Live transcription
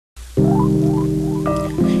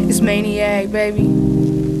It's Maniac, baby.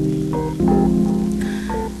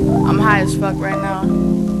 I'm high as fuck right now.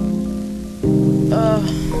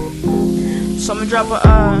 So I'm gonna drop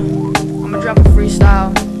a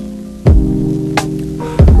freestyle.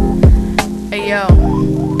 Hey yo.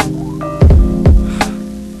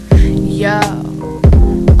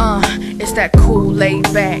 It's that cool, laid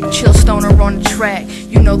back, chill stoner on the track.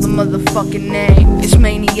 You know the motherfucking name. It's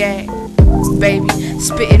Maniac, baby.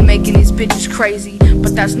 Spittin', making these bitches crazy.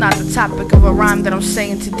 But that's not the topic of a rhyme that I'm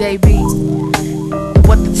saying today, B.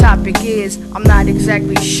 What the topic is, I'm not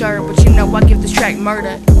exactly sure, but you know I give this track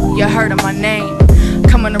murder. You heard of my name.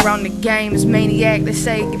 Coming around the game is Maniac. They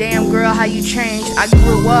say, damn girl, how you changed? I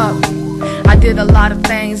grew up, I did a lot of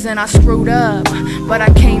things and I screwed up, but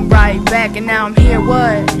I came right back and now I'm here.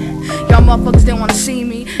 What? Y'all motherfuckers didn't wanna see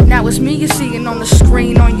me. Now it's me you're seeing on the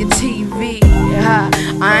screen on your TV.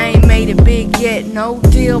 I ain't made it big yet, no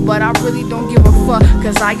deal, but I really don't give a fuck,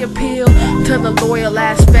 cause I appeal to the loyal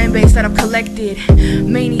ass fan base that I've collected.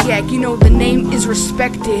 Maniac, you know the name is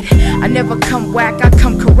respected. I never come whack, I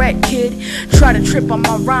come correct, kid. Try to trip on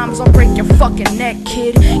my rhymes, I'll break your fucking neck,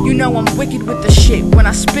 kid. You know I'm wicked with the shit. When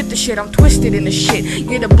I spit the shit, I'm twisted in the shit.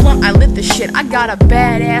 Get a blunt, I lit the shit. I got a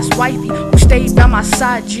badass wifey who stayed by my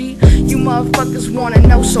side, G. You motherfuckers wanna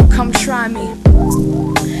know, so come try me.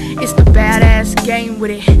 It's the badass game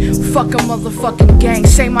with it. Fuck a motherfucking gang,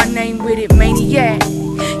 say my name with it, Maniac.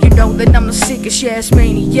 You know that I'm the sickest, yeah, it's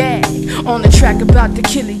Maniac. On the track about to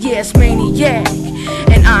kill it, yeah, it's Maniac.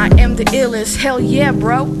 And I am the illest, hell yeah,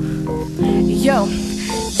 bro. Yo,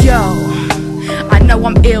 I know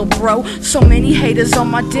I'm ill, bro. So many haters on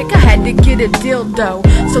my dick, I had to get a dildo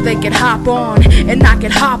so they could hop on and I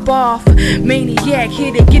could hop off. Maniac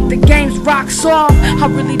here to get the game's rocks off. I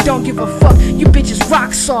really don't give a fuck, you bitches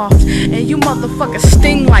rock soft, and you motherfuckers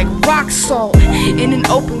sting like rock salt in an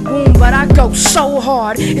open wound, but I go so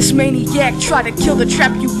hard. It's Maniac, try to kill the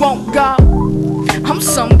trap, you won't go. I'm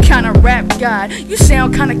some kind of rap god. You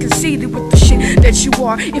sound kind of conceited with the shit that you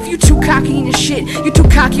are. If you too cocky in your shit, you too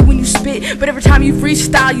cocky when you spit. But every time you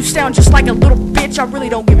freestyle, you sound just like a little bitch. I really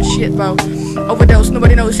don't give a shit, bro. Overdose,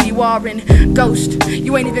 nobody knows who you are. And ghost,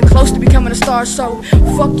 you ain't even close to becoming a star. So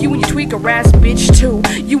fuck you and you tweak a ass bitch too.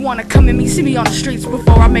 You wanna come at me, see me on the streets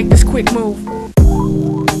before I make this quick move.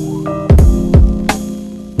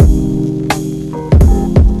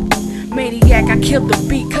 Maniac, I killed the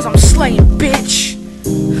beat cause I'm slaying, bitch.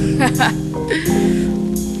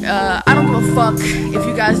 I don't give a fuck if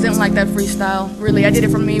you guys didn't like that freestyle. Really, I did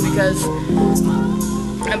it for me because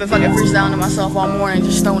I've been fucking freestyling to myself all morning,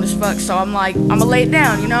 just stoned as fuck. So I'm like, I'ma lay it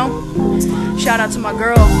down, you know? Shout out to my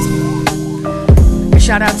girl. And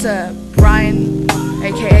shout out to Brian,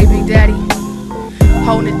 aka Big Daddy,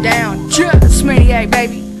 holding it down. Just Maniac,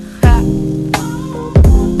 baby.